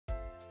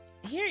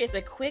Here is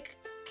a quick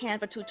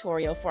Canva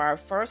tutorial for our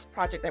first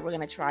project that we're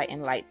going to try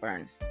in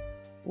Lightburn.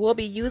 We'll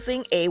be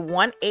using a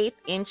 1/8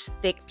 inch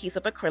thick piece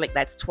of acrylic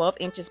that's 12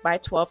 inches by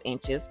 12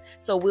 inches.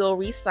 So we'll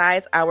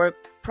resize our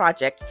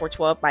project for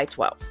 12 by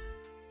 12.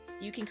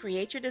 You can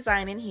create your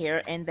design in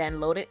here and then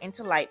load it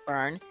into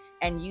Lightburn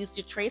and use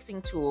your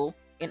tracing tool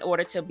in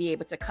order to be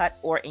able to cut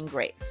or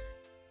engrave.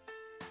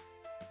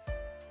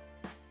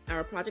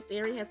 Our project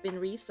area has been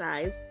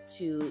resized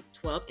to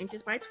 12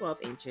 inches by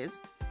 12 inches.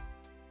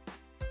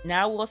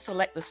 Now we'll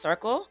select the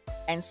circle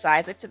and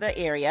size it to the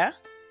area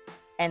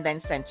and then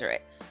center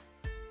it.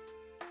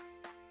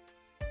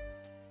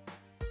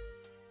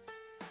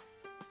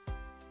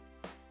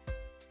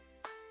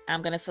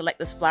 I'm going to select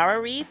this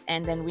flower wreath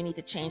and then we need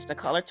to change the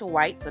color to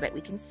white so that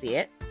we can see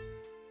it.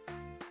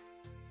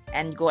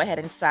 And go ahead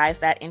and size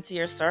that into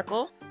your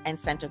circle and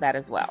center that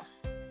as well.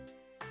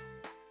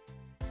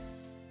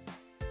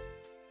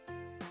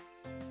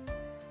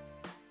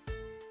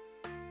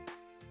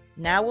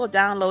 Now we'll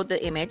download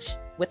the image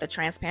with a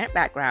transparent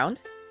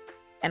background.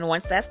 And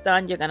once that's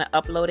done, you're going to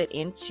upload it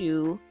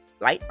into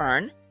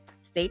Lightburn.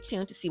 Stay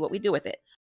tuned to see what we do with it.